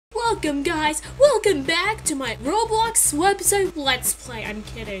Welcome guys, welcome back to my Roblox website Let's Play. I'm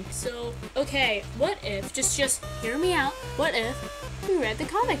kidding. So, okay, what if, just hear me out, what if we read the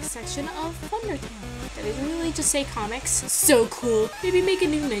comics section of Plundertale? That doesn't really just say comics. So cool. Maybe make a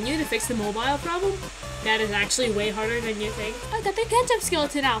new menu to fix the mobile problem? That is actually way harder than you think. I got the ketchup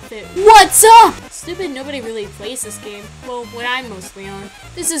skeleton outfit. What's up? Stupid, nobody really plays this game. Well, when I'm mostly on.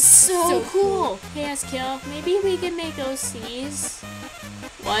 This is so cool. Hey, Kill, maybe we can make OCs.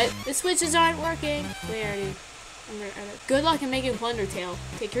 What? The switches aren't working. Clarity. Good luck in making Plundertale.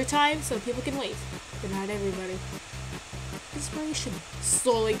 Take your time so people can wait. Good night, everybody. Inspiration.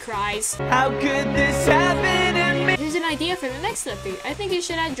 Slowly cries. How could this happen to me? Here's an idea for the next update. I think you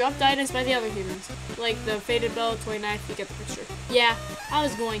should add dropped items by the other humans. Like the faded bell, toy knife, you get the picture. Yeah, I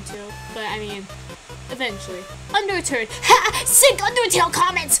was going to, but I mean, eventually. Underturn. Ha! Sick Undertale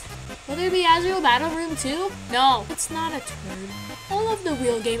comments! Will there be Azrael Battle Room too? No, it's not a turn. I love the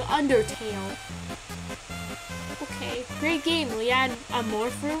real game Undertale. Okay, great game. Will you add a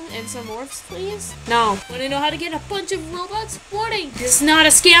morph room and some morphs, please? No. Want to know how to get a bunch of robots? Warning! This is not a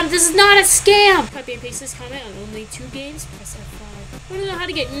scam! This is not a scam! Copy and paste this comment on only 2 games. Press F5. Want to know how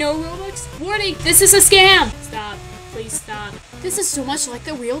to get no Robux? Warning! This is a scam! Stop. Please stop. This is so much like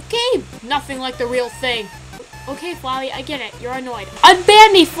the real game. Nothing like the real thing. Okay, Flowey, I get it. You're annoyed.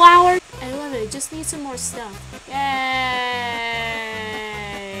 Unban me, Flower! I love it. Just need some more stuff. Yay!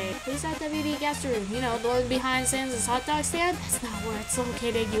 Please add WD guest room. You know, the one behind Sans' hot dog stand? That's not where it's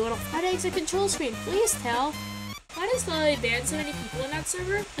located, you little... How to exit control screen? Please tell. Why does Flowey ban so many people in that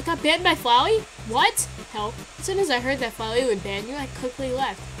server? I got banned by Flowey? What? Help. As soon as I heard that Flowey would ban you, I quickly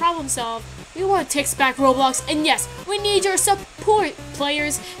left. Problem solved. We want Takes Back Roblox, and yes, we need your support,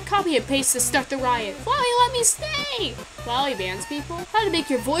 players. Copy and paste to start the riot. Flowey, let me stay! Flowey bans people? How to make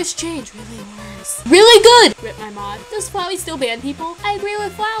your voice change really worse. Really good! Rip my mod. Does Flowey still ban people? I agree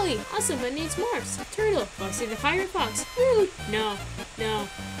with Flowey. Awesome, but needs morphs. Turtle. Foxy the Pirate Fox. Rude. No. No.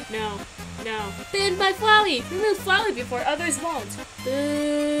 No. No. Banned by Flowey. Remove Flowey before others won't.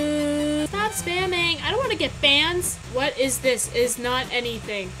 Boo. Stop spamming. I don't want to get bans. What is this? Is not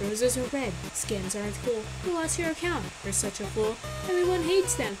anything. Roses are red. Skins aren't cool. You lost your account. You're such a fool. Everyone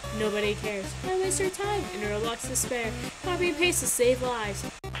hates them. Nobody cares. Why waste your time in Roblox despair? Copy and paste to save lives.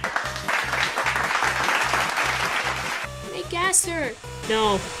 Make Gaster.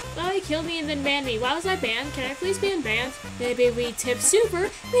 No. Well, he killed me and then banned me. Why was I banned? Can I please be unbanned? Maybe we tip Super.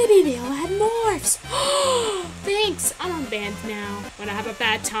 Maybe they'll add morphs. Thanks. I'm unbanned now. When I have a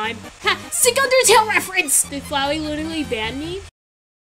bad time. Ha! Sick Undertale reference! Did Flowey literally ban me?